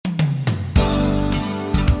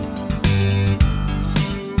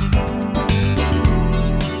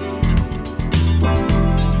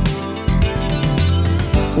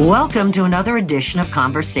Welcome to another edition of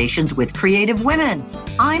Conversations with Creative Women.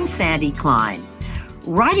 I'm Sandy Klein.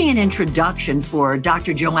 Writing an introduction for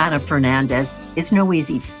Dr. Joanna Fernandez is no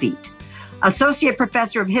easy feat. Associate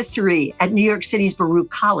Professor of History at New York City's Baruch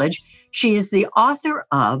College, she is the author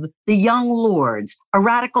of The Young Lords, A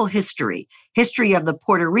Radical History of the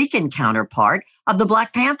Puerto Rican counterpart of the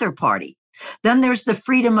Black Panther Party. Then there's the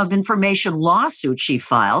Freedom of Information lawsuit she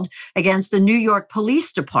filed against the New York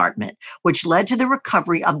Police Department, which led to the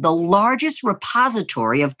recovery of the largest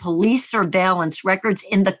repository of police surveillance records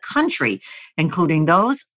in the country, including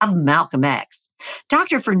those of Malcolm X.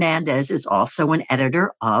 Dr. Fernandez is also an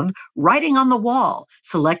editor of Writing on the Wall,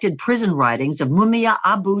 Selected Prison Writings of Mumia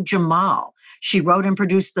Abu-Jamal. She wrote and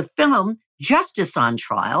produced the film Justice on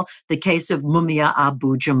Trial, the case of Mumia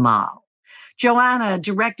Abu-Jamal. Joanna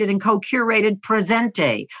directed and co-curated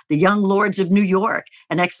Presente, The Young Lords of New York,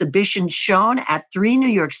 an exhibition shown at 3 New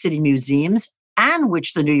York City museums and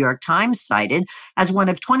which the New York Times cited as one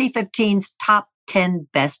of 2015's top 10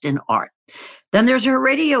 best in art. Then there's her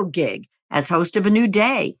radio gig as host of A New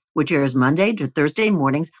Day, which airs Monday to Thursday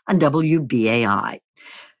mornings on WBAI.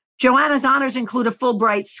 Joanna's honors include a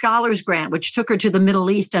Fulbright Scholars Grant, which took her to the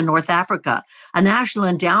Middle East and North Africa, a National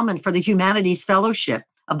Endowment for the Humanities Fellowship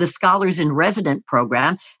of the Scholars in Resident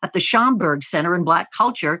program at the Schomburg Center in Black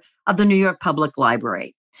Culture of the New York Public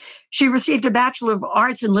Library. She received a Bachelor of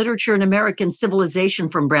Arts in Literature and American Civilization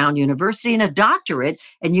from Brown University and a doctorate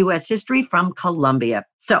in U.S. History from Columbia.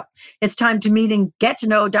 So it's time to meet and get to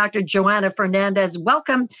know Dr. Joanna Fernandez.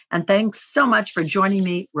 Welcome, and thanks so much for joining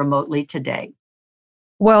me remotely today.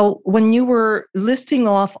 Well, when you were listing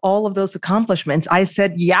off all of those accomplishments, I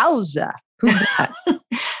said, yowza, who's that?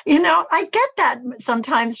 I get that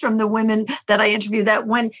sometimes from the women that I interview, that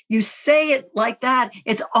when you say it like that,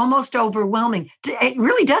 it's almost overwhelming. It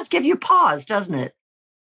really does give you pause, doesn't it?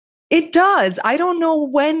 It does. I don't know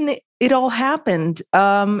when it all happened.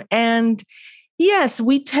 And yes,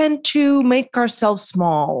 we tend to make ourselves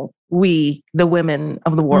small, we, the women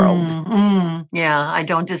of the world. Yeah, I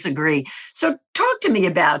don't disagree. So talk to me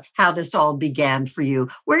about how this all began for you.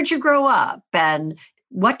 Where'd you grow up? And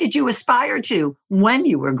what did you aspire to when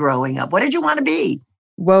you were growing up? What did you want to be?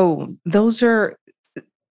 Whoa, those are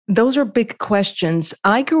big questions.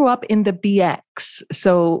 I grew up in the BX,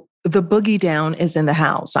 so the boogie down is in the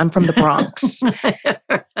house. I'm from the Bronx.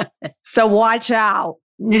 So watch out.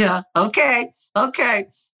 Yeah, okay.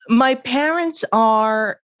 My parents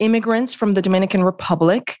are immigrants from the Dominican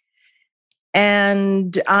Republic,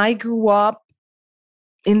 and I grew up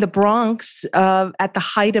in the Bronx at the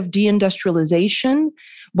height of deindustrialization,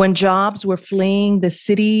 when jobs were fleeing the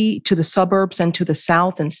city to the suburbs and to the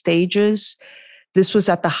south in stages. This was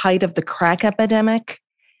at the height of the crack epidemic.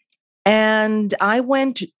 And I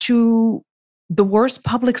went to the worst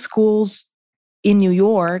public schools in New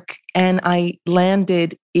York, and I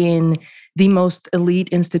landed in the most elite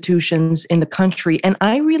institutions in the country. And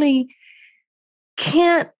I really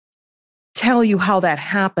can't tell you how that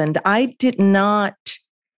happened. I did not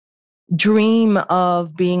dream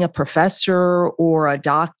of being a professor or a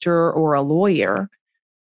doctor or a lawyer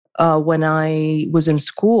when I was in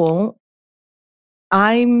school.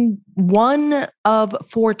 I'm one of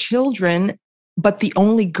 4 children, but the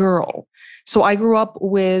only girl. So I grew up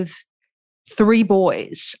with 3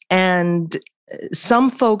 boys, and some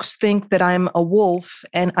folks think that I'm a wolf,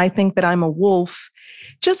 and I think that I'm a wolf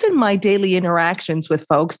just in my daily interactions with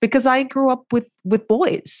folks, because I grew up with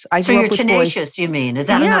boys. So you're tenacious, you mean? Is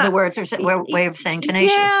that another word or way of saying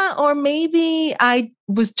tenacious? Yeah, or maybe I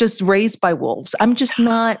was just raised by wolves. I'm just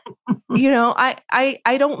not,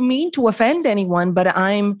 I don't mean to offend anyone, but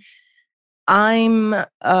I'm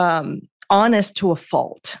honest to a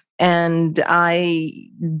fault. And I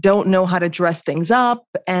don't know how to dress things up.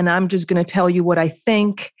 And I'm just going to tell you what I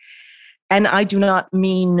think. And I do not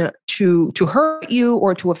mean to hurt you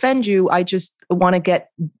or to offend you. I just want to get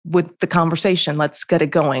with the conversation. Let's get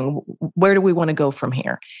it going. Where do we want to go from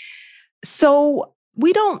here? So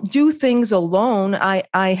we don't do things alone.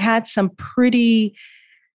 I had some pretty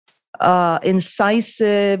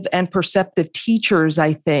incisive and perceptive teachers,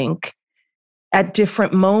 I think, at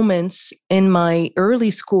different moments in my early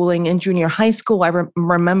schooling in junior high school. I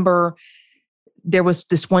remember there was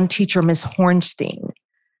this one teacher, Miss Hornstein,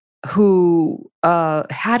 who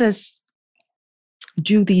had us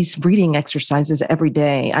do these reading exercises every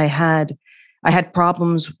day. I had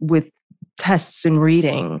problems with tests in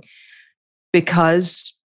reading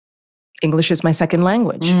because English is my second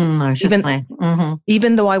language.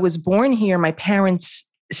 Even though I was born here, my parents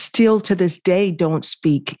still to this day don't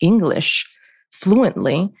speak English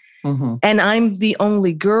fluently. And I'm the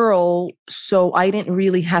only girl, so I didn't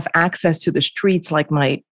really have access to the streets like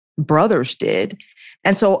my brothers did.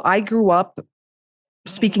 And so I grew up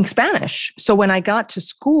speaking Spanish. So when I got to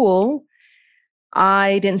school,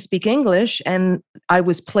 I didn't speak English, and I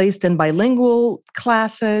was placed in bilingual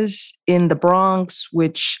classes in the Bronx,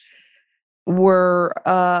 which were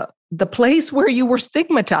the place where you were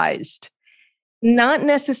stigmatized, not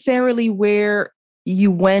necessarily where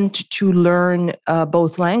you went to learn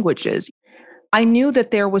both languages. I knew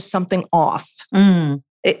that there was something off.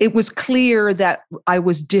 It was clear that I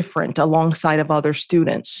was different alongside of other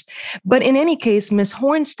students. But in any case, Miss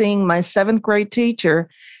Hornstein, my 7th grade teacher,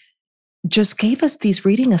 just gave us these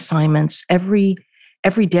reading assignments every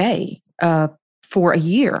day for a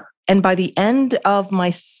year. And by the end of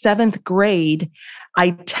my 7th grade,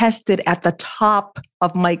 I tested at the top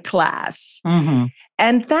of my class.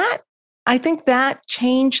 And I think that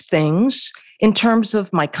changed things in terms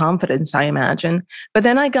of my confidence, I imagine. But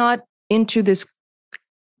then I got into this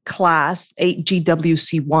class,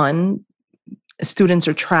 8GWC1. Students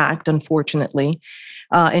are tracked, unfortunately,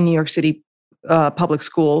 in New York City public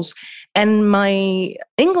schools. And my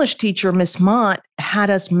English teacher, Miss Mott, had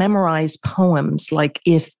us memorize poems like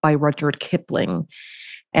If by Rudyard Kipling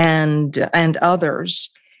and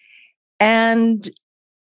others. And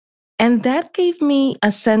that gave me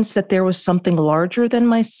a sense that there was something larger than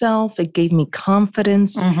myself. It gave me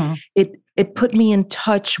confidence. It put me in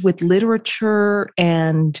touch with literature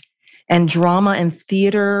and drama and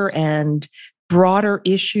theater and broader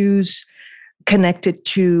issues connected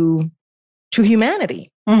to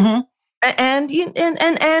humanity. And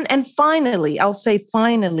finally, I'll say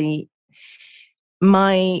finally,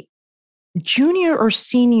 my junior or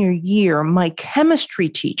senior year, my chemistry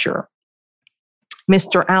teacher,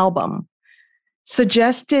 Mr. Album,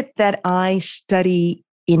 suggested that I study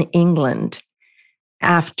in England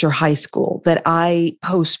after high school, that I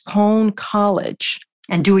postpone college.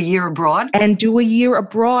 And do a year abroad?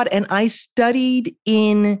 And I studied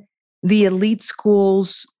in the elite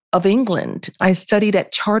schools of England. I studied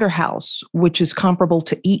at Charterhouse, which is comparable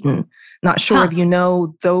to Eton. Not sure if you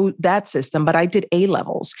know that system, but I did A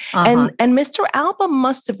levels. And Mr. Album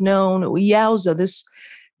must have known, yowza,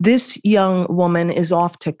 this young woman is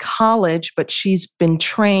off to college, but she's been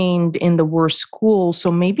trained in the worst school.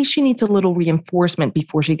 So maybe she needs a little reinforcement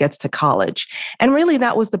before she gets to college. And really,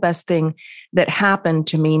 that was the best thing that happened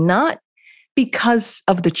to me, not because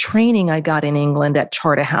of the training I got in England at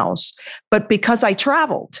Charterhouse, but because I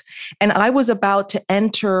traveled and I was about to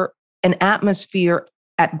enter an atmosphere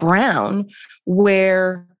at Brown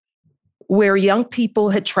where young people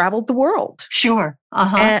had traveled the world. Sure.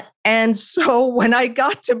 And so when I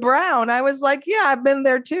got to Brown, I was like, yeah, I've been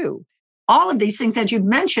there too. All of these things that you've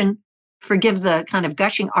mentioned, forgive the kind of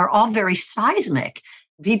gushing, are all very seismic.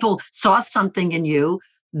 People saw something in you,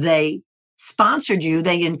 they sponsored you,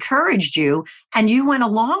 they encouraged you, and you went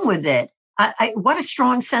along with it. What a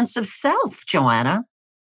strong sense of self, Joanna.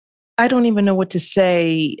 I don't even know what to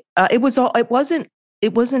say. It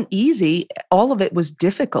wasn't easy. All of it was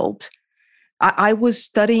difficult. I was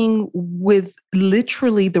studying with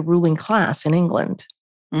literally the ruling class in England.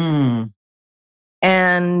 And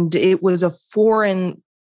it was a foreign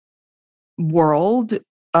world.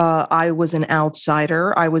 I was an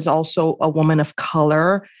outsider. I was also a woman of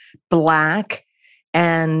color, Black,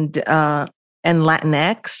 and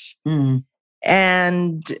Latinx.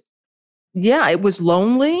 And yeah, it was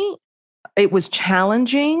lonely. It was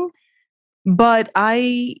challenging, but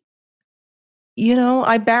I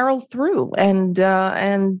barreled through, and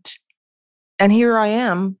here I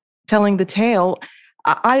am telling the tale.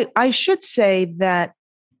 I should say that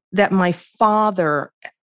my father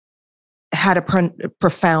had a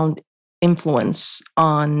profound influence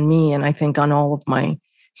on me, and I think on all of my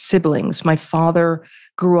siblings. My father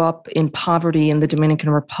grew up in poverty in the Dominican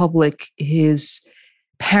Republic. His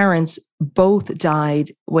parents both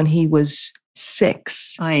died when he was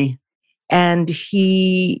 6. And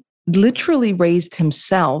he literally raised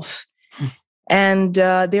himself. And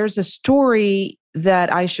there's a story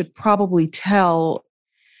that I should probably tell.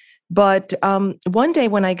 But one day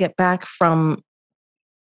when I get back from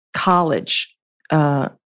college,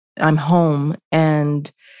 I'm home,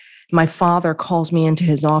 and my father calls me into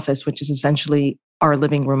his office, which is essentially our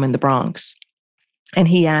living room in the Bronx. And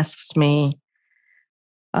he asks me,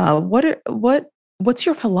 what's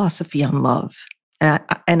your philosophy on love?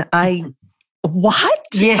 And I what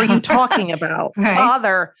are you talking about? Right.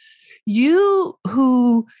 Father, you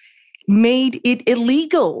who made it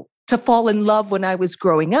illegal to fall in love when I was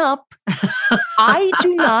growing up, I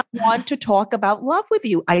do not want to talk about love with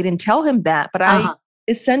you. I didn't tell him that, but I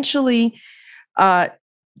essentially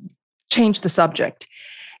changed the subject.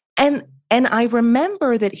 And And I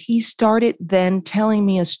remember that he started then telling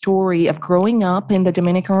me a story of growing up in the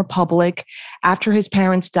Dominican Republic after his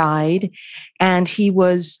parents died. And he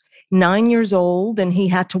was 9 years old and he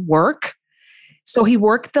had to work. So he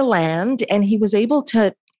worked the land and he was able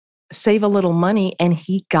to save a little money, and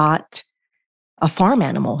he got a farm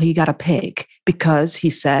animal. He got a pig because he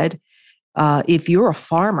said, if you're a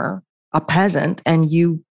farmer, a peasant, and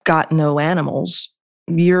you got no animals,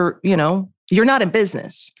 you're not in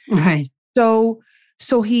business. Right. So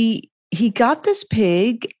he got this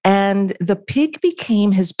pig, and the pig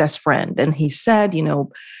became his best friend. And he said,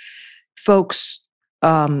 folks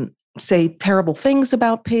say terrible things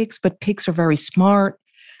about pigs, but pigs are very smart.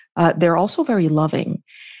 They're also very loving.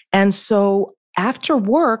 And so after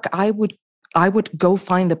work, I would go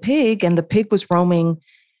find the pig, and the pig was roaming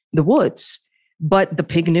the woods. But the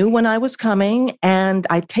pig knew when I was coming, and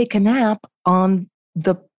I'd take a nap on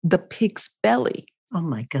the pig's belly. Oh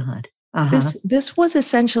my God. Uh-huh. This was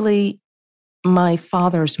essentially my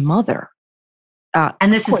father's mother.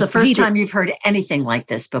 And this is the first time you've heard anything like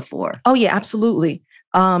this before. Oh yeah, absolutely.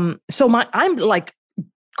 So I'm like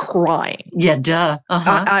crying. Yeah, duh.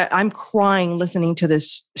 Uh-huh. I'm crying listening to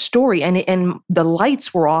this story, and the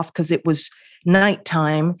lights were off because it was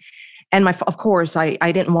nighttime. And of course, I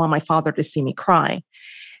didn't want my father to see me cry.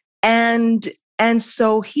 And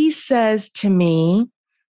so he says to me,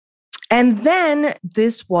 and then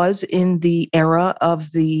this was in the era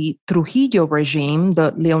of the Trujillo regime,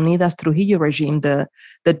 the Leonidas Trujillo regime, the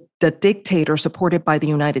dictator supported by the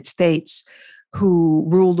United States, who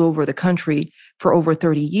ruled over the country for over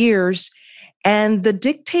 30 years. And the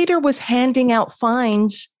dictator was handing out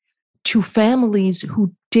fines to families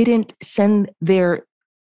who didn't send their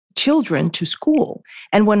children to school.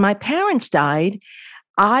 And when my parents died,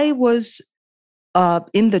 I was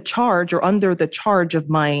in the charge or under the charge of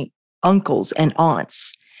my uncles and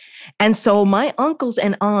aunts. And so my uncles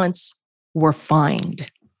and aunts were fined.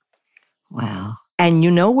 Wow. And you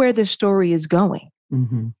know where the story is going.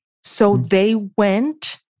 Mm-hmm. So they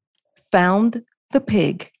went, found the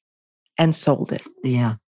pig, and sold it.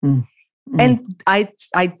 Yeah. Mm-hmm. And I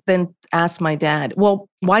then asked my dad, well,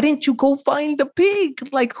 why didn't you go find the pig?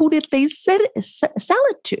 Like, who did they sell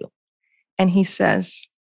it to? And he says,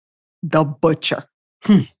 the butcher.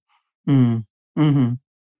 Mm-hmm.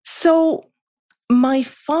 So my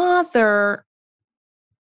father,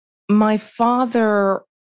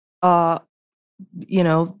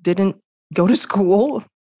 didn't go to school.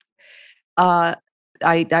 I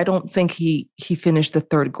don't think he finished the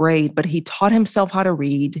third grade, but he taught himself how to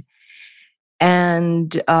read.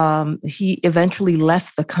 And he eventually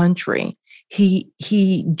left the country.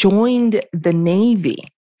 He joined the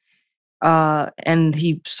Navy, and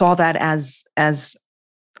he saw that as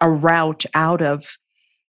a route out of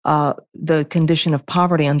the condition of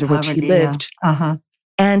poverty under which he lived. Yeah. Uh-huh.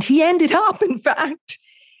 And he ended up, in fact,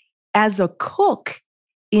 as a cook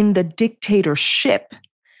in the dictatorship.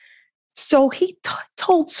 So he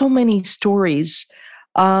told so many stories,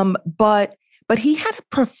 but he had a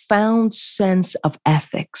profound sense of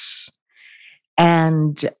ethics,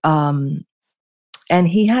 and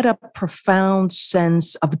he had a profound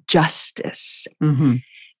sense of justice. Mm-hmm.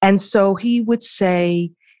 And so he would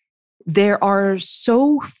say, there are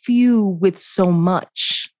so few with so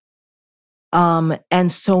much,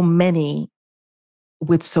 and so many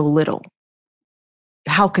with so little.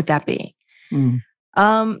 How could that be? Mm.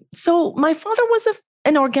 So my father was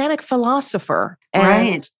an organic philosopher,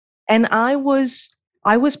 Right. And I was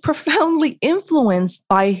profoundly influenced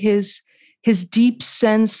by his deep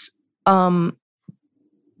sense that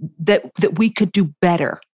we could do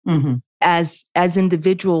better. Mm-hmm. As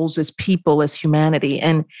individuals, as people, as humanity.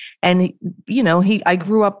 And I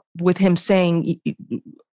grew up with him saying,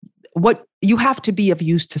 what you have to be of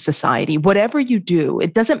use to society. Whatever you do,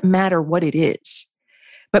 it doesn't matter what it is,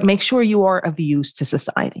 but make sure you are of use to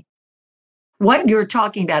society. What you're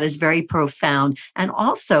talking about is very profound, and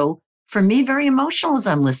also, for me, very emotional as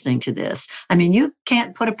I'm listening to this. I mean, you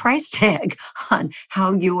can't put a price tag on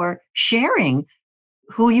how you're sharing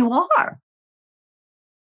who you are.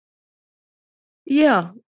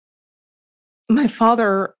 Yeah. My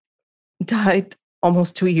father died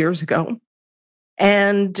almost 2 years ago.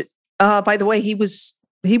 And by the way, he was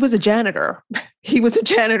a janitor. He was a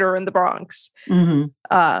janitor in the Bronx.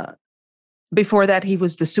 Mm-hmm. Before that, he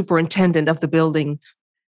was the superintendent of the building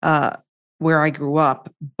where I grew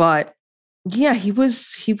up. But yeah, he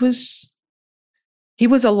was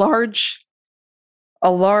a large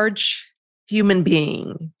human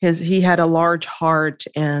being. He had a large heart,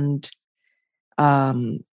 and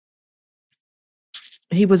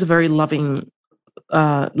he was a very loving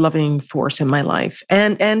force in my life.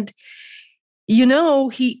 And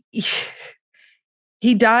he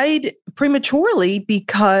died prematurely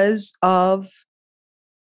because of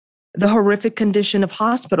the horrific condition of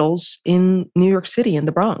hospitals in New York City, in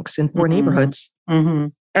the Bronx, in poor neighborhoods. Mm-hmm.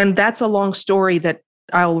 And that's a long story that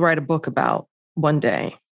I'll write a book about one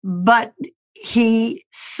day. But he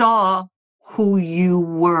saw who you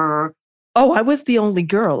were. Oh, I was the only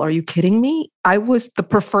girl. Are you kidding me? I was the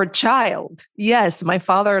preferred child. Yes, my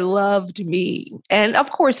father loved me. And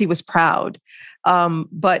of course he was proud.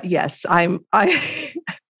 But yes, I'm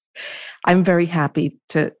very happy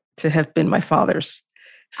to have been my father's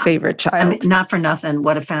favorite child. I mean, not for nothing.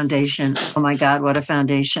 What a foundation. Oh my God, what a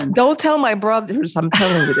foundation. Don't tell my brothers I'm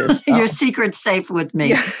telling you this. Your secret's safe with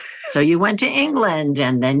me. Yeah. So you went to England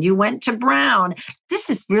and then you went to Brown. This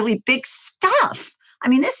is really big stuff. I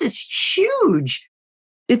mean, this is huge.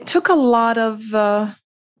 It took a lot of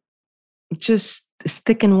just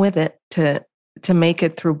sticking with it to make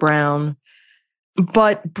it through Brown.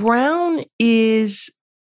 But Brown is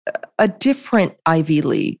a different Ivy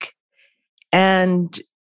League. And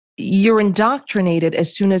you're indoctrinated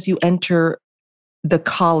as soon as you enter the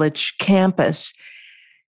college campus.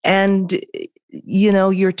 And,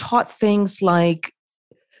 you're taught things like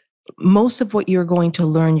most of what you're going to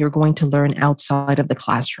learn outside of the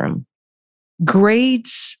classroom.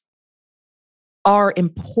 Grades are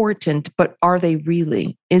important, but are they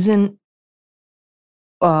really? Isn't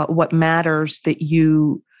what matters that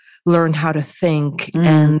you learn how to think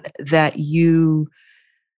and that you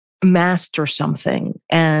master something.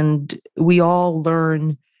 And we all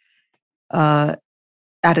learn at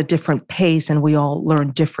a different pace, and we all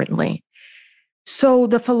learn differently. So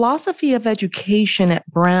the philosophy of education at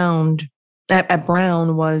Brown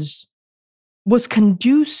was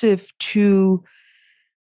conducive to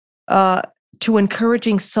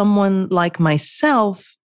encouraging someone like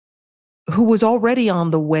myself who was already on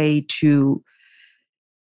the way to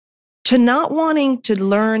not wanting to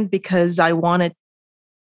learn because I wanted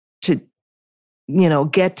to,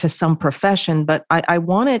 get to some profession, but I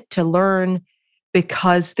wanted to learn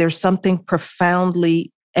because there's something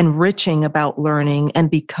profoundly enriching about learning, and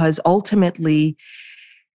because ultimately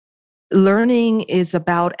learning is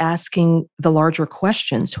about asking the larger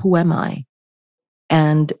questions. Who am I?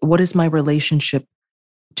 And what is my relationship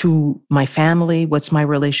to my family? What's my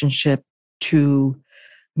relationship to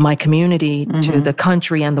my community, to the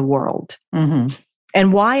country and the world?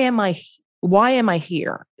 And why am I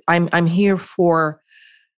here? I'm here for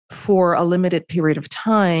a limited period of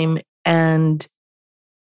time, and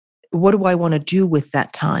what do I want to do with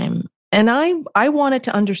that time? And I wanted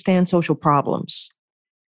to understand social problems.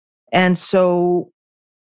 And so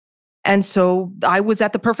I was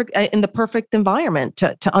in the perfect environment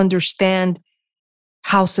to understand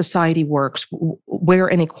how society works, where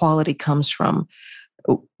inequality comes from.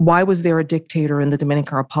 Why was there a dictator in the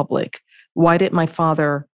Dominican Republic? Why did my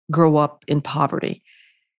father grow up in poverty?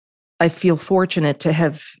 I feel fortunate to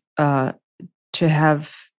have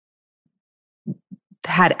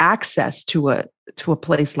had access to a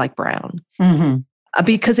place like Brown,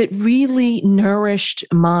 because it really nourished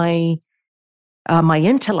my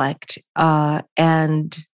intellect,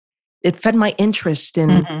 and it fed my interest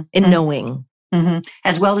in knowing,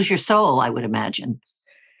 as well as your soul, I would imagine.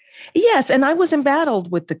 Yes, and I was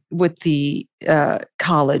embattled with the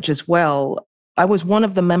college as well. I was one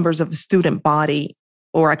of the members of a student body,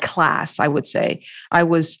 or a class, I would say. I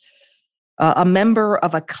was a member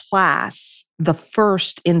of a class, the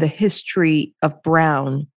first in the history of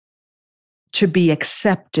Brown to be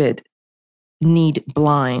accepted need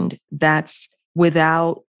blind. That's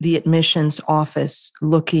without the admissions office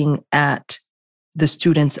looking at the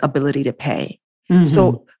student's ability to pay.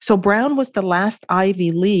 So Brown was the last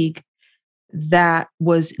Ivy League that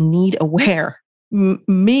was need aware,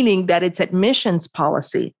 meaning that its admissions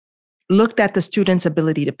policy looked at the student's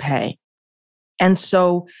ability to pay. And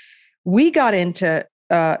so we got into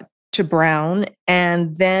to Brown,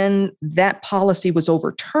 and then that policy was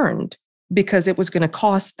overturned because it was going to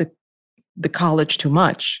cost the college too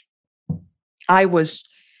much. I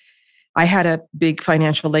had a big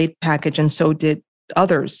financial aid package, and so did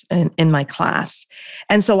others in my class.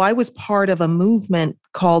 And so I was part of a movement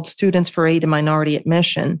called Students for Aid and Minority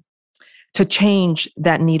Admission to change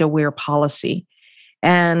that need-aware policy.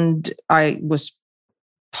 And I was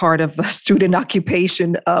part of a student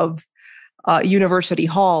occupation of University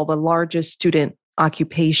Hall, the largest student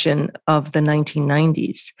occupation of the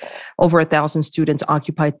 1990s. Over 1,000 students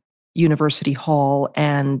occupied University Hall,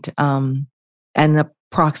 and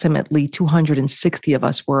approximately 260 of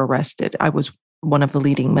us were arrested. I was one of the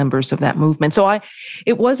leading members of that movement. So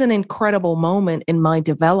it was an incredible moment in my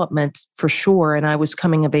development for sure. And I was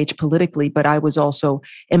coming of age politically, but I was also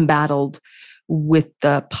embattled with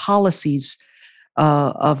the policies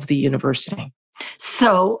of the university.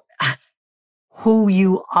 So who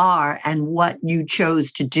you are and what you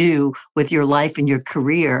chose to do with your life and your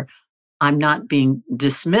career, I'm not being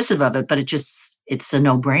dismissive of it, but it's a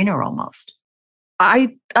no-brainer almost.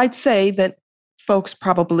 I'd say that folks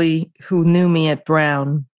probably who knew me at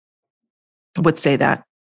Brown would say that.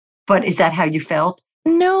 But is that how you felt?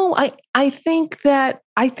 No, I think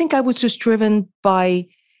I was just driven by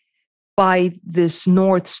this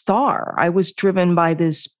North Star. I was driven by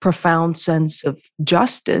this profound sense of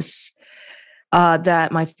justice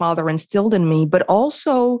that my father instilled in me, but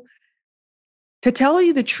also, to tell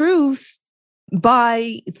you the truth,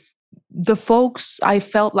 by the folks I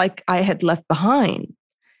felt like I had left behind,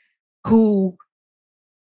 who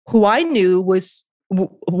I knew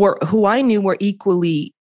were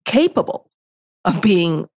equally capable of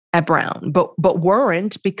being at Brown, but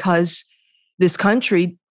weren't, because this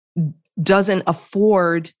country doesn't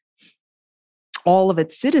afford all of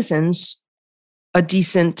its citizens a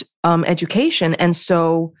decent education. And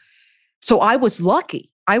so I was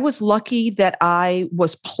lucky. I was lucky that I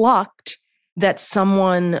was plucked, that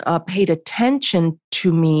someone paid attention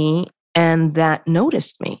to me and that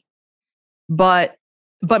noticed me. But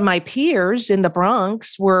my peers in the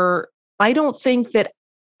Bronx I don't think that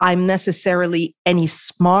I'm necessarily any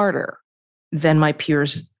smarter than my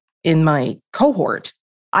peers in my cohort.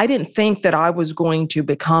 I didn't think that I was going to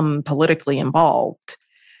become politically involved.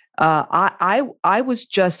 I was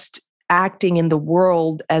just acting in the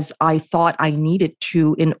world as I thought I needed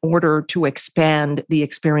to in order to expand the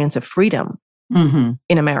experience of freedom in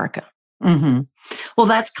America. Mm-hmm. Well,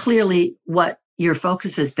 that's clearly what your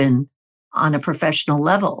focus has been on a professional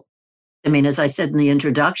level. I mean, as I said in the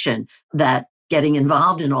introduction, that getting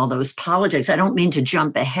involved in all those politics, I don't mean to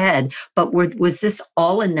jump ahead, but was this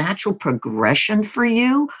all a natural progression for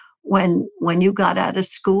you when you got out of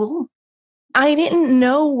school? I didn't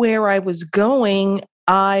know where I was going.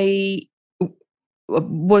 I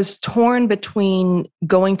was torn between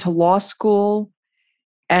going to law school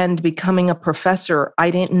and becoming a professor.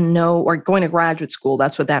 I didn't know, or going to graduate school.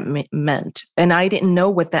 That's what that meant. And I didn't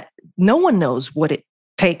know no one knows what it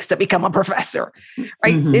takes to become a professor,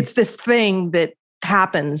 right? Mm-hmm. It's this thing that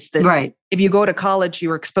happens that right. If you go to college,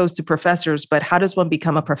 you're exposed to professors, but how does one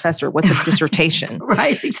become a professor? What's a dissertation?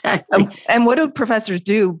 Right, exactly. And what do professors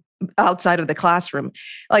do outside of the classroom?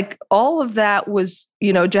 Like, all of that was,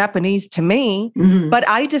 Japanese to me, but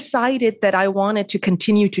I decided that I wanted to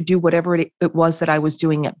continue to do whatever it was that I was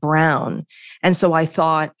doing at Brown. And so I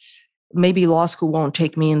thought, maybe law school won't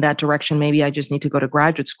take me in that direction. Maybe I just need to go to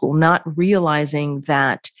graduate school, not realizing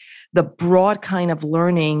that the broad kind of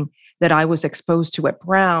learning that I was exposed to at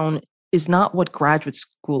Brown is not what graduate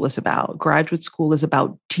school is about. Graduate school is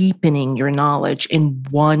about deepening your knowledge in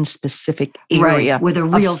one specific area, right, with a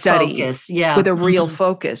real focus. Yeah, with a real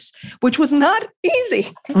focus, which was not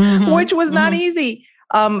easy. Not easy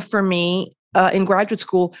for me in graduate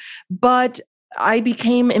school. But I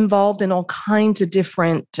became involved in all kinds of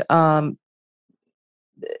different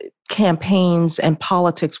campaigns and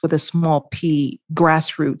politics with a small p,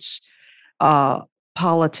 grassroots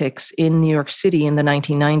politics in New York City in the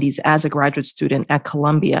 1990s as a graduate student at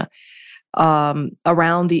Columbia,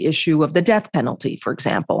 around the issue of the death penalty, for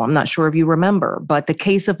example. I'm not sure if you remember, but the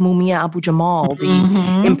case of Mumia Abu-Jamal,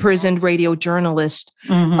 the imprisoned radio journalist,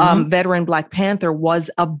 veteran Black Panther, was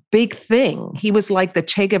a big thing. He was like the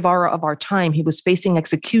Che Guevara of our time. He was facing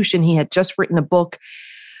execution. He had just written a book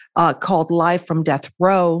called Live from Death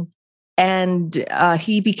Row. And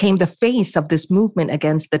he became the face of this movement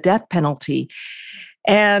against the death penalty.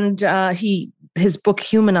 And his book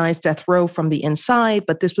humanized death row from the inside,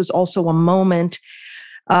 but this was also a moment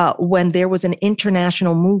when there was an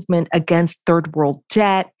international movement against third world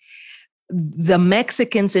debt. The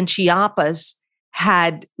Mexicans in Chiapas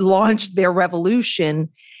had launched their revolution,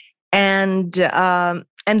 and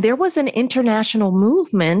there was an international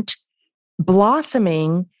movement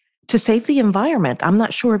blossoming to save the environment. I'm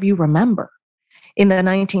not sure if you remember, in the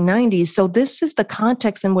 1990s. So this is the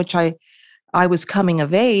context in which I was coming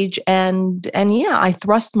of age, and yeah, I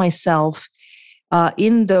thrust myself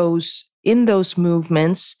in those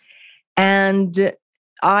movements, and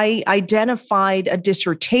I identified a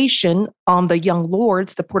dissertation on the Young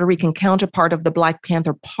Lords, the Puerto Rican counterpart of the Black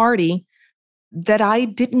Panther Party, that I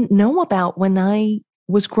didn't know about when I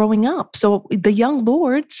was growing up. So the Young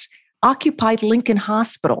Lords occupied Lincoln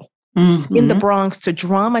Hospital in the Bronx to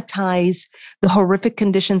dramatize the horrific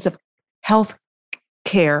conditions of health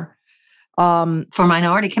care For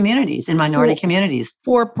minority communities, in minority communities.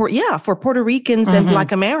 For Puerto Ricans and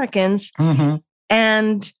Black Americans.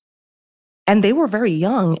 And they were very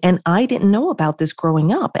young, and I didn't know about this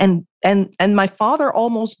growing up. And my father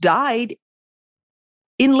almost died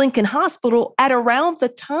in Lincoln Hospital at around the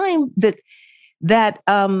time that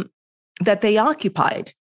they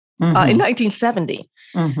occupied in 1970.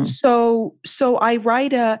 So I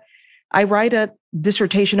write a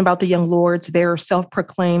dissertation about the Young Lords. They're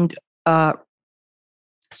self-proclaimed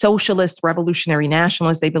socialist, revolutionary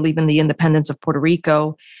nationalists. They believe in the independence of Puerto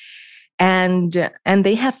Rico. And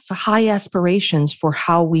they have high aspirations for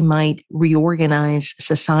how we might reorganize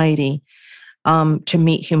society to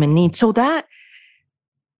meet human needs. So that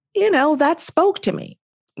spoke to me.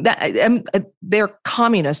 They're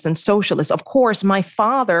communists and socialists. Of course, my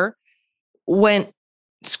father went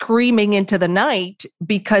screaming into the night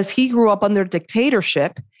because he grew up under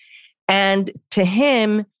dictatorship. And to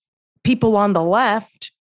him, people on the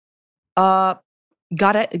left got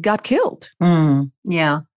killed.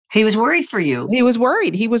 Yeah. He was worried for you. He was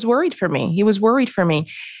worried. He was worried for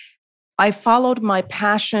me. I followed my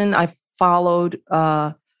passion. I followed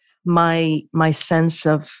my sense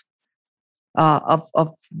of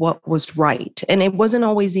what was right, and it wasn't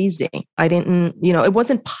always easy. I didn't, it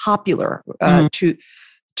wasn't popular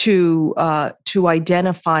to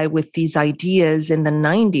identify with these ideas in the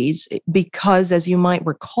 90s because, as you might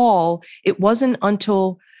recall, it wasn't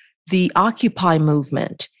until the Occupy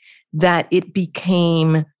movement that it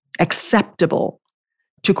became acceptable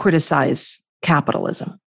to criticize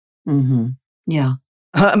capitalism. Yeah.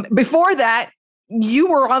 Before that, you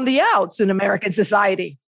were on the outs in American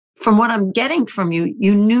society. From what I'm getting from you,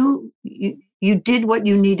 you knew you did what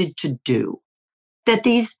you needed to do, that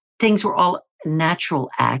these things were all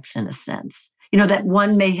natural acts in a sense, that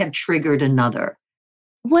one may have triggered another.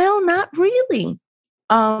 Well, not really,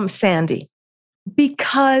 Sandy,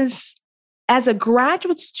 because as a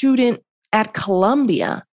graduate student at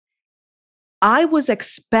Columbia, I was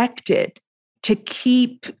expected to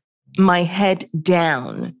keep my head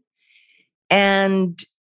down, and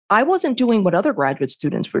I wasn't doing what other graduate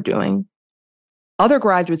students were doing. Other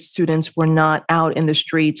graduate students were not out in the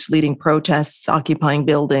streets leading protests, occupying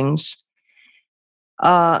buildings.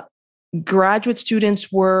 Graduate students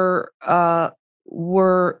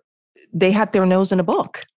they had their nose in a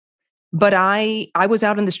book, but I was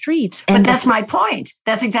out in the streets. But that's my point.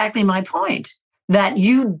 That's exactly my point. That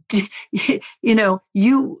you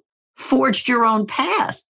forged your own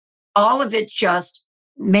path. All of it just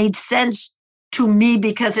made sense to me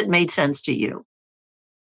because it made sense to you.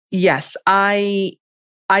 Yes, I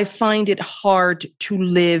find it hard to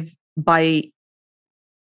live by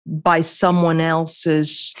someone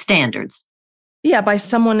else's standards. Yeah, by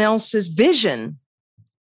someone else's vision.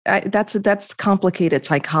 That's complicated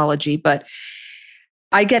psychology, but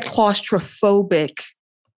I get claustrophobic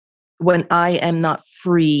when I am not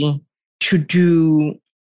free to do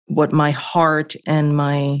what my heart and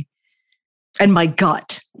my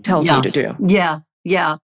gut tells me to do.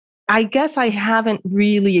 Yeah. I guess I haven't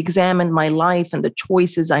really examined my life and the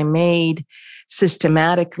choices I made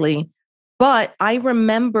systematically, but I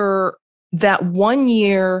remember that one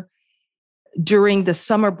year during the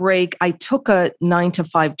summer break, I took a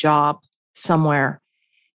 9-to-5 job somewhere,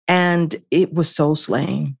 and it was soul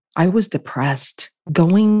slaying. I was depressed.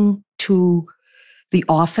 Going to the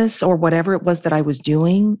office or whatever it was that I was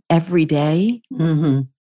doing every day,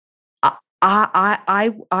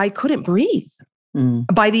 I couldn't breathe.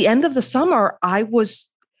 By the end of the summer, I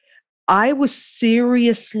was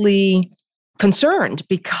seriously concerned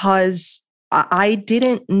because I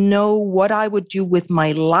didn't know what I would do with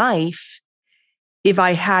my life if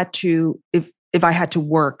I had to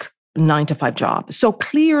work 9-to-5 job. So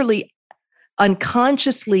clearly,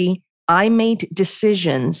 unconsciously, I made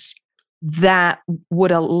decisions that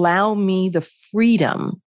would allow me the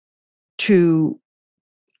freedom to,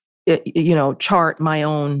 chart my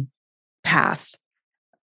own path.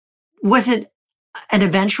 Was it an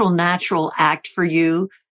eventual natural act for you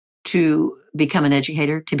to become an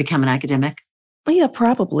educator, to become an academic? Yeah,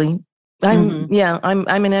 probably. I'm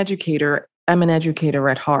an educator. I'm an educator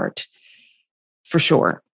at heart, for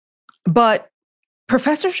sure. But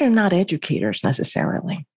professors are not educators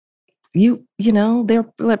necessarily. There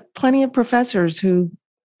are plenty of professors who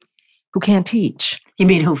can't teach. You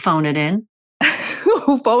mean who phone it in?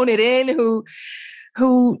 Who phone it in?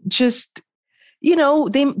 Who just,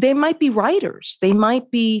 they might be writers, they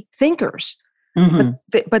might be thinkers,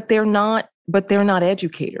 but they're not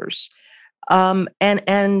educators. And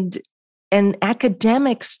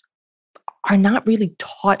academics are not really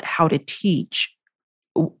taught how to teach.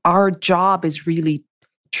 Our job is really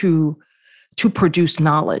to to produce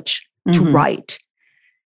knowledge, to write.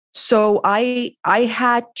 So I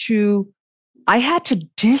had to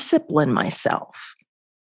discipline myself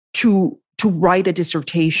to write a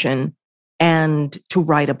dissertation and to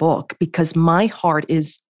write a book, because my heart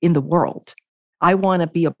is in the world. I want to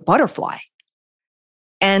be a butterfly.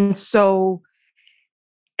 And so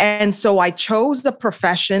I chose a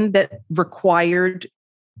profession that required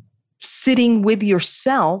sitting with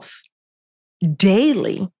yourself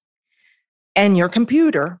daily and your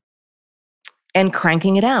computer and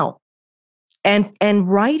cranking it out. And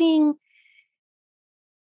writing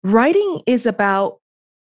is about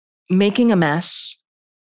making a mess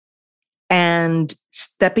and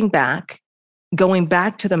stepping back, going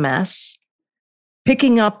back to the mess,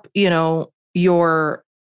 picking up, your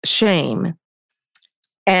shame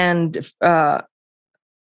and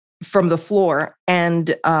from the floor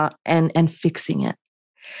and fixing it.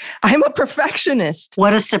 I'm a perfectionist.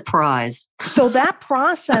 What a surprise. So that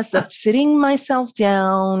process of sitting myself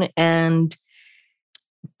down and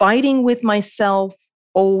fighting with myself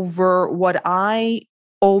over what I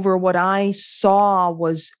saw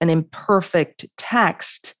was an imperfect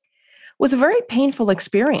text was a very painful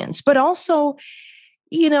experience. But also,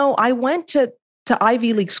 I went to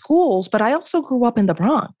Ivy League schools, but I also grew up in the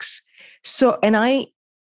Bronx. So, and I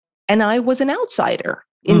was an outsider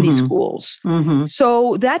in these schools.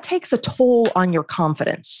 So that takes a toll on your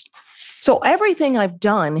confidence. So everything I've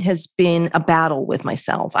done has been a battle with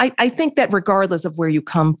myself. I think that regardless of where you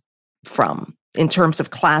come from in terms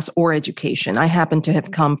of class or education, I happen to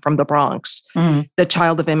have come from the Bronx, the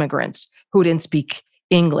child of immigrants who didn't speak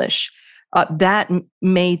English. That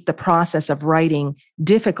made the process of writing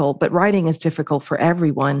difficult, but writing is difficult for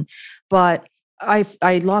everyone. But I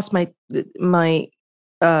lost my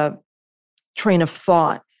train of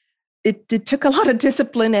thought. It took a lot of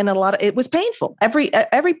discipline and it was painful.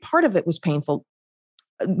 Every part of it was painful.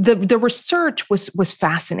 The research was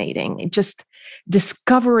fascinating. Just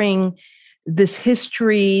discovering this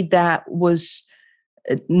history that was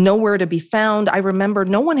nowhere to be found. I remember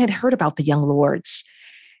no one had heard about the Young Lords.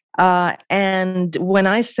 And when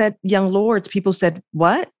I said Young Lords, people said,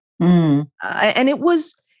 "What?" And it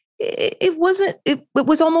was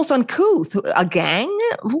almost uncouth. A gang?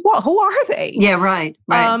 Who are they? Yeah, right.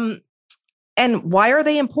 And why are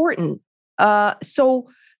they important? So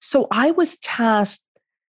I was tasked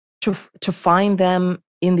to find them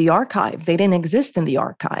in the archive. They didn't exist in the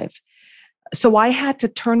archive. So I had to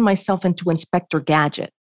turn myself into Inspector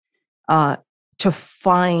Gadget to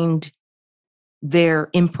find their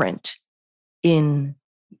imprint in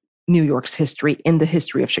New York's history, in the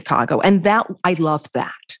history of Chicago. And that I loved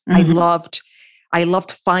that. I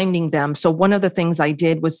loved finding them. So one of the things I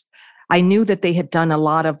did was I knew that they had done a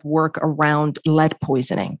lot of work around lead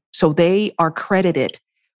poisoning. So they are credited,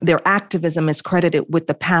 their activism is credited with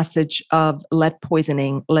the passage of lead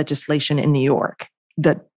poisoning legislation in New York.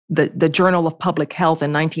 The Journal of Public Health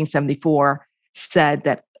in 1974 said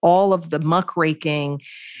that all of the muckraking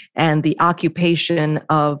and the occupation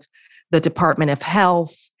of the Department of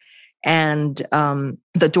Health and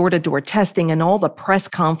the door-to-door testing and all the press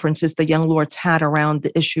conferences the Young Lords had around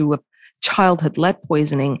the issue of childhood lead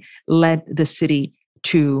poisoning led the city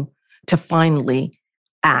to finally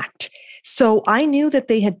act. So I knew that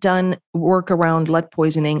they had done work around lead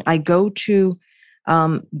poisoning. I go to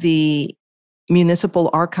the Municipal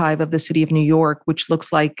Archive of the City of New York, which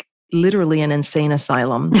looks like literally an insane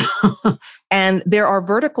asylum. And there are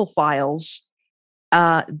vertical files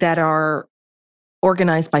that are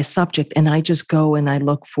organized by subject. And I just go and I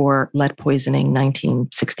look for lead poisoning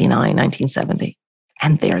 1969, 1970.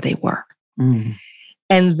 And there they were.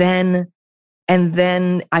 And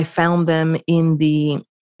then I found them in the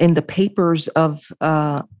papers of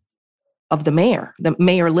the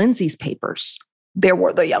Mayor Lindsay's papers. There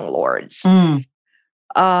were the Young Lords.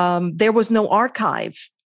 There was no archive,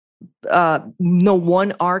 no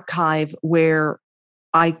one archive where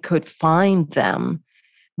I could find them,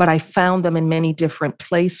 but I found them in many different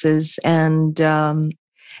places. And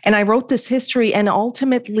I wrote this history. And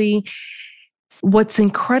ultimately, what's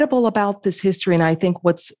incredible about this history, and I think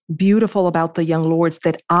what's beautiful about the Young Lords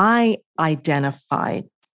that I identified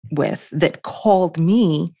with, that called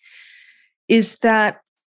me, is that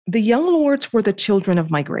the Young Lords were the children of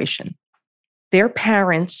migration. Their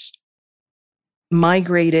parents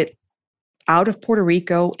migrated out of Puerto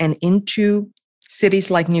Rico and into cities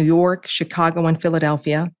like New York, Chicago, and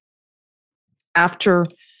Philadelphia after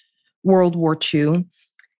World War II.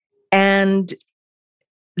 And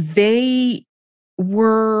they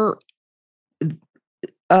were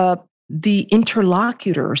the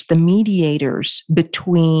interlocutors, the mediators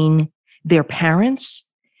between their parents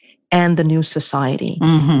and the New Society.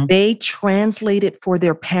 Mm-hmm. They translated for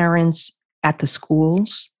their parents at the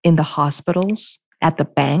schools, in the hospitals, at the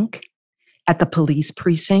bank, at the police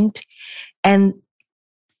precinct. And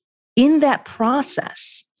in that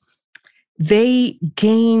process, they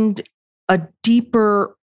gained a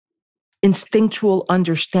deeper instinctual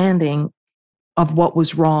understanding of what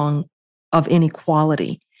was wrong, of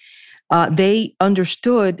inequality. They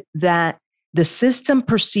understood that the system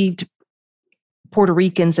perceived Puerto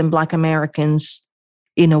Ricans and Black Americans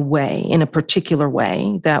in a particular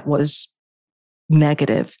way that was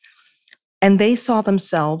negative. And they saw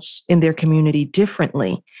themselves in their community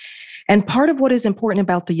differently. And part of what is important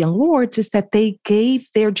about the Young Lords is that they gave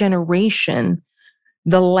their generation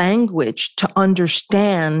the language to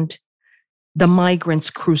understand the migrant's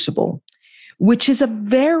crucible, which is a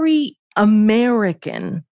very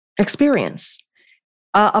American experience.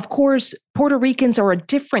 Of course, Puerto Ricans are a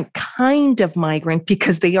different kind of migrant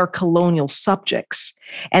because they are colonial subjects.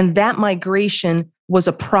 And that migration was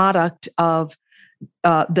a product of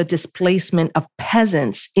the displacement of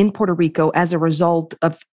peasants in Puerto Rico as a result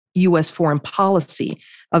of U.S. foreign policy,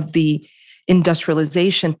 of the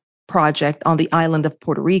industrialization project on the island of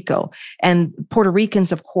Puerto Rico. And Puerto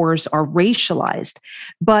Ricans, of course, are racialized.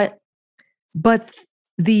 But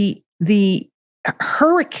the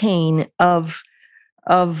hurricane of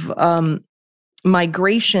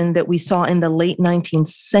migration that we saw in the late 19th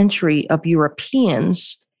century of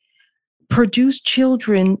Europeans produced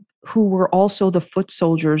children who were also the foot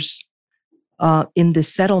soldiers in the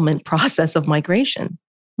settlement process of migration,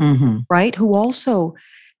 Mm-hmm. right? Who also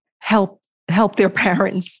help their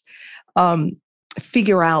parents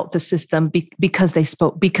figure out the system because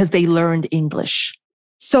they learned English.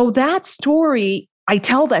 So that story, I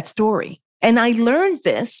tell that story. And I learned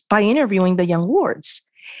this by interviewing the Young Lords.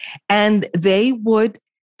 And they would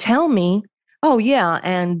tell me, oh, yeah,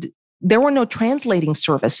 and there were no translating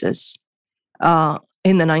services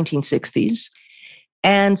in the 1960s.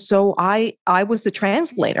 And so I was the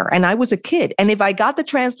translator and I was a kid. And if I got the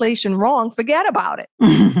translation wrong, forget about it.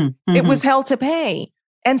 Mm-hmm. It was hell to pay.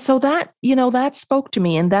 And so that, that spoke to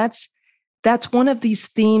me. And that's one of these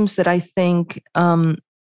themes that I think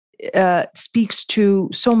speaks to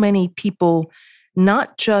so many people,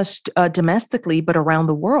 not just domestically, but around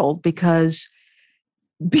the world, because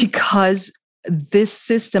this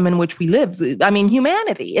system in which we live, I mean,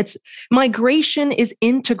 humanity, migration is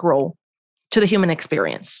integral to the human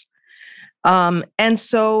experience. And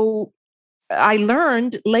so I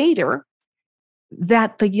learned later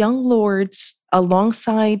that the Young Lords,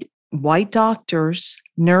 alongside white doctors,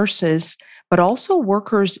 nurses, but also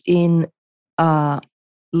workers in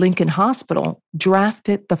Lincoln Hospital,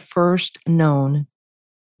 drafted the first known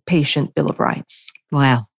patient Bill of Rights.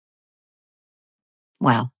 Wow.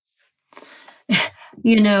 Wow.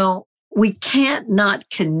 We can't not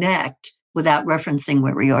connect without referencing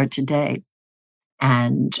where we are today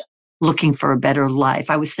and looking for a better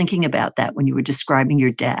life. I was thinking about that when you were describing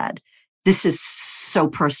your dad. This is so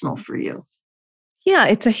personal for you. Yeah,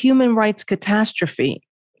 it's a human rights catastrophe,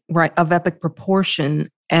 right, of epic proportion.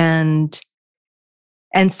 And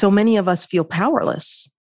so many of us feel powerless.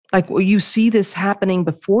 Like you see this happening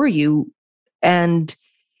before you and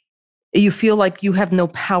you feel like you have no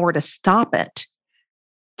power to stop it.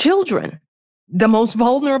 Children, the most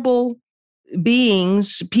vulnerable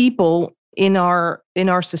beings, people in our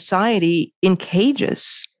society, in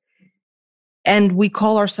cages. And we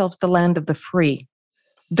call ourselves the land of the free.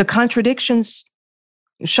 The contradictions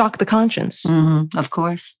shock the conscience. Mm-hmm. Of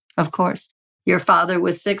course. Of course. Your father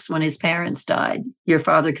was 6 when his parents died. Your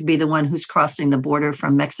father could be the one who's crossing the border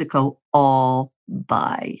from Mexico all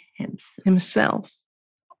by himself.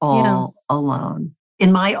 All alone.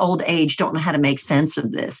 In my old age, don't know how to make sense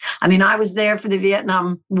of this. I mean, I was there for the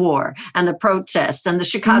Vietnam War and the protests and the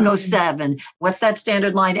Chicago 7. What's that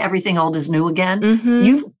standard line? Everything old is new again. Mm-hmm.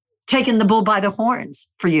 You've taken the bull by the horns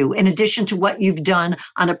for you, in addition to what you've done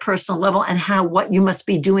on a personal level and what you must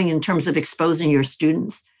be doing in terms of exposing your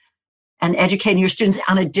students and educating your students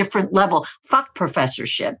on a different level. Fuck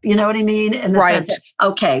professorship. You know what I mean? In the right. sense that,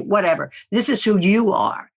 okay, whatever. This is who you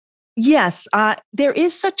are. Yes. There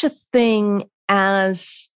is such a thing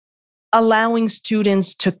as allowing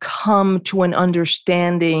students to come to an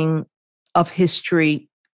understanding of history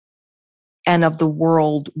and of the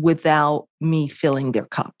world without me filling their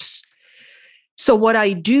cups. So what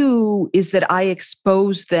I do is that I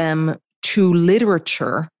expose them to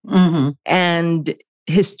literature and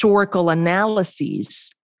historical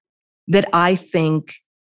analyses that I think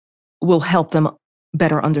will help them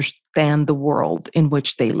better understand the world in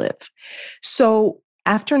which they live. So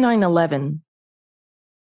after 9/11,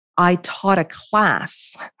 I taught a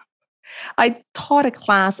class I taught a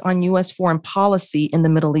class on U.S. foreign policy in the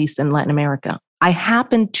Middle East and Latin America. I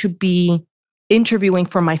happened to be interviewing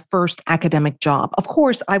for my first academic job. Of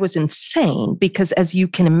course, I was insane because, as you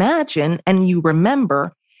can imagine, and you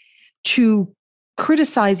remember, to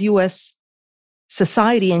criticize U.S.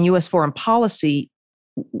 society and U.S. foreign policy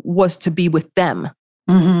was to be with them.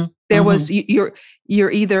 Mm-hmm. There was you're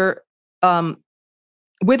either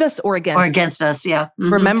with us or against us. Yeah.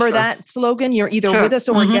 Mm-hmm. Remember that slogan? You're either with us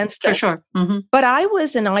or against us. For sure. But I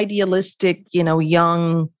was an idealistic,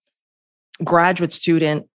 young graduate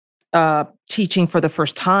student teaching for the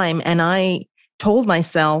first time. And I told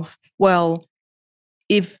myself, well,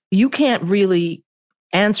 if you can't really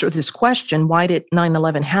answer this question, why did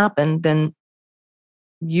 9/11 happen? Then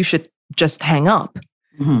you should just hang up.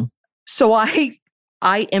 Mm-hmm. So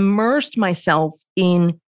I immersed myself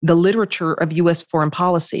in the literature of U.S. foreign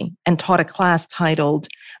policy and taught a class titled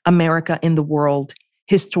America in the World,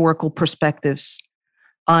 Historical Perspectives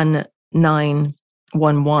on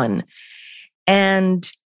 9/11.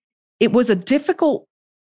 And it was a difficult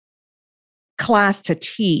class to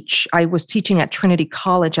teach. I was teaching at Trinity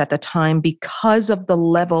College at the time because of the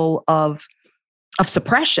level of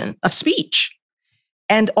suppression of speech.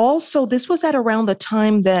 And also, this was at around the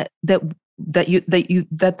time that the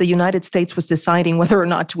United States was deciding whether or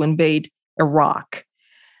not to invade Iraq.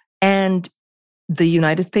 And the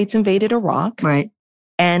United States invaded Iraq. Right.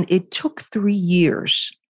 And it took 3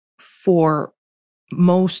 years for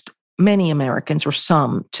many Americans, or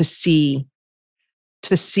some, to see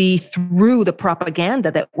through the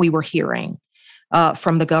propaganda that we were hearing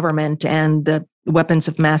from the government and the weapons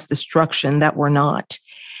of mass destruction that were not.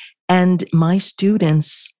 And my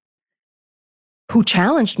students who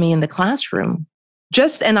challenged me in the classroom,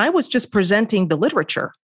 and I was just presenting the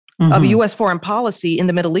literature of U.S. foreign policy in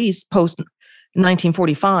the Middle East post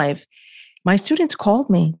 1945. My students called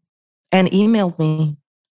me and emailed me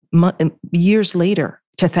years later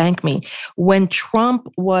to thank me. When Trump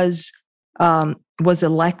was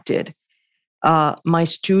elected, my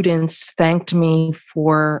students thanked me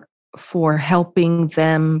for helping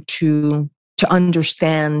them to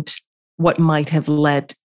understand what might have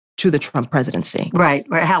led to the Trump presidency. Right.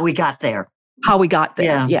 How we got there.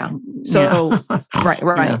 Yeah. So, right.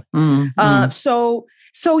 Yeah. Mm-hmm.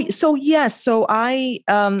 So yes. So I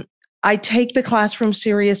take the classroom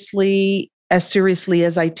seriously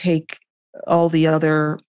as I take all the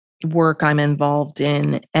other work I'm involved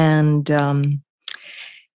in. And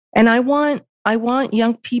I want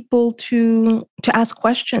young people to ask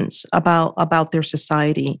questions about their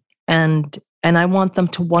society. And I want them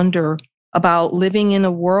to wonder about living in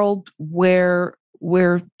a world where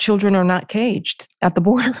children are not caged at the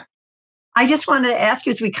border. I just wanted to ask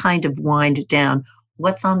you, as we kind of wind down,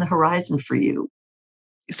 what's on the horizon for you?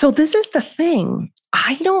 So this is the thing.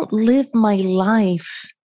 I don't live my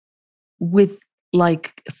life with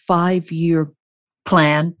like 5-year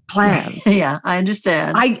plans. Yeah, I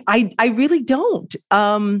understand. I really don't.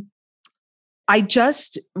 I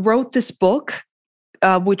just wrote this book,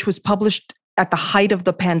 which was published at the height of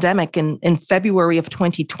the pandemic in February of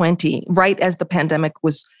 2020, right as the pandemic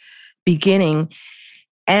was beginning.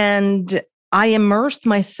 And I immersed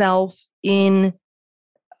myself in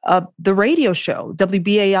the radio show,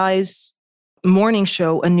 WBAI's morning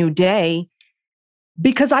show, A New Day,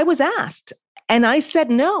 because I was asked. And I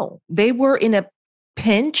said no. They were in a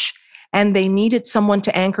pinch and they needed someone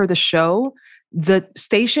to anchor the show. The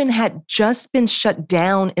station had just been shut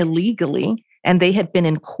down illegally, and they had been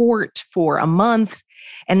in court for a month,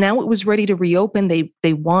 and now it was ready to reopen.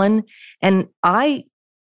 They won. And I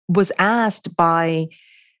was asked by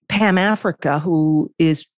Pam Africa, who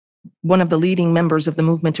is one of the leading members of the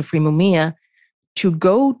Movement to Free Mumia, to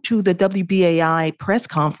go to the WBAI press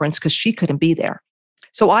conference because she couldn't be there.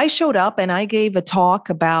 So I showed up and I gave a talk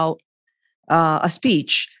about a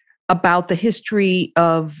speech about the history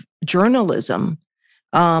of journalism,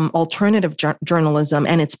 alternative journalism,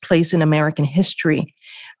 and its place in American history,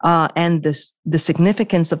 and the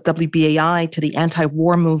significance of WBAI to the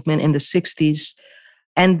anti-war movement in the 60s.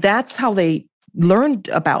 And that's how they learned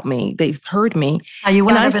about me. They've heard me. You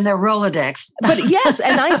wound up in their Rolodex. But yes,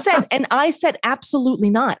 and I said, absolutely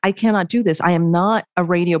not. I cannot do this. I am not a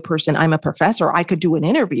radio person. I'm a professor. I could do an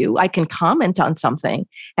interview. I can comment on something.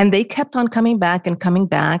 And they kept on coming back and coming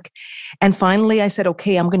back. And finally I said,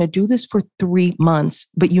 okay, I'm going to do this for 3 months,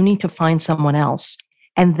 but you need to find someone else.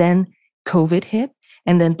 And then COVID hit,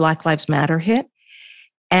 and then Black Lives Matter hit.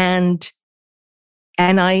 And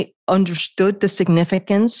I understood the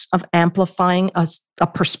significance of amplifying a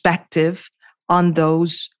perspective on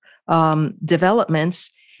those developments.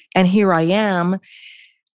 And here I am.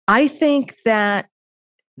 I think that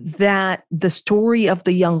that the story of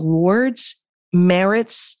the Young Lords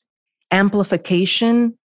merits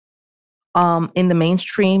amplification in the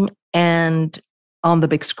mainstream and on the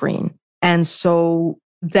big screen. And so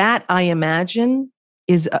that, I imagine,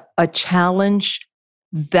 is a challenge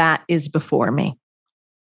that is before me.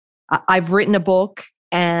 I've written a book,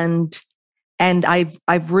 and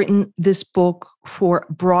I've written this book for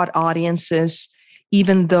broad audiences,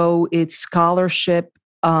 even though its scholarship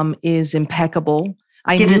is impeccable.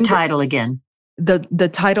 Give the title again. The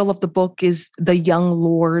title of the book is The Young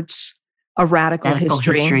Lords, A Radical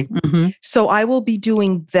History. Mm-hmm. So I will be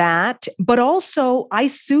doing that. But also, I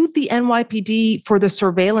sued the NYPD for the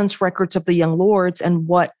surveillance records of the Young Lords, and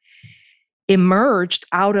what emerged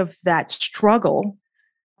out of that struggle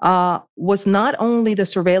was not only the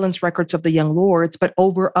surveillance records of the Young Lords, but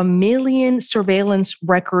over 1 million surveillance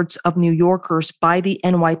records of New Yorkers by the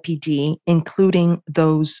NYPD, including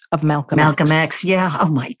those of Malcolm X. Yeah. Oh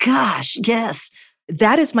my gosh. Yes.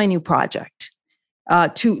 That is my new project,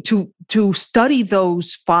 to study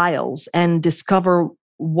those files and discover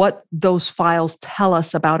what those files tell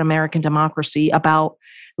us about American democracy, about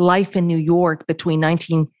life in New York between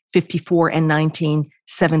 1954 and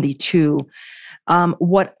 1972.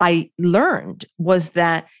 What I learned was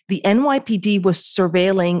that the NYPD was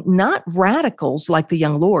surveilling not radicals like the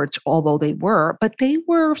Young Lords, although they were, but they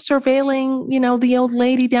were surveilling, the old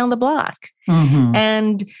lady down the block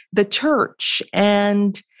and the church.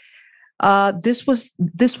 And this was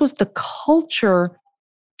the culture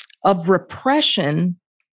of repression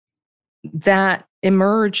that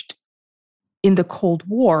emerged in the Cold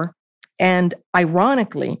War. And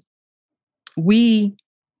ironically, we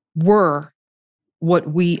were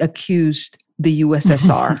what we accused the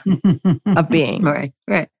USSR of being. Right.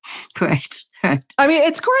 I mean,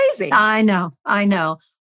 it's crazy. I know.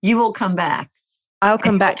 You will come back. I'll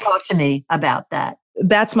come back. Talk to me about that.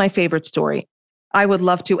 That's my favorite story. I would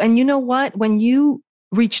love to. And you know what? When you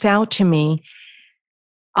reached out to me,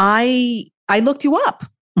 I looked you up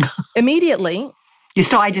immediately. You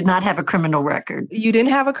saw I did not have a criminal record. You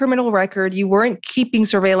didn't have a criminal record. You weren't keeping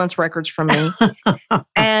surveillance records from me.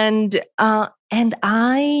 And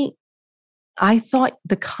I thought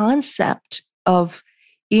the concept of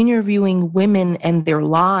interviewing women and their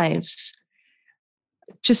lives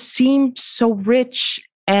just seemed so rich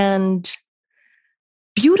and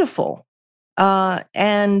beautiful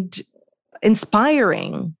and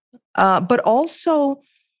inspiring, but also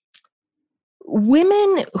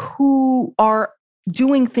women who are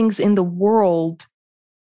doing things in the world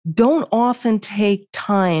don't often take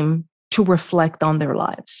time to reflect on their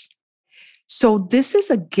lives. So this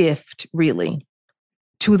is a gift, really,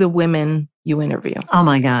 to the women you interview. Oh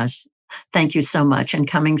my gosh. Thank you so much. And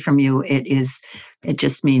coming from you, it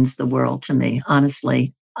just means the world to me,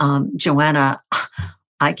 honestly. Joanna,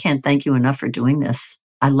 I can't thank you enough for doing this.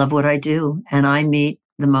 I love what I do, and I meet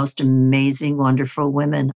the most amazing, wonderful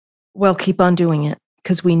women. Well, keep on doing it,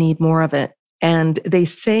 because we need more of it. And they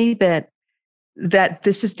say that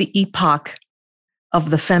this is the epoch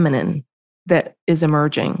of the feminine that is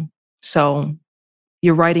emerging. So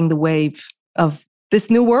you're riding the wave of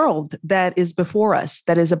this new world that is before us,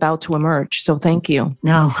 that is about to emerge. So thank you.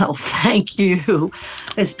 No, well, thank you.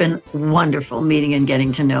 It's been wonderful meeting and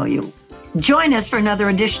getting to know you. Join us for another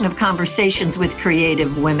edition of Conversations with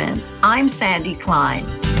Creative Women. I'm Sandy Klein.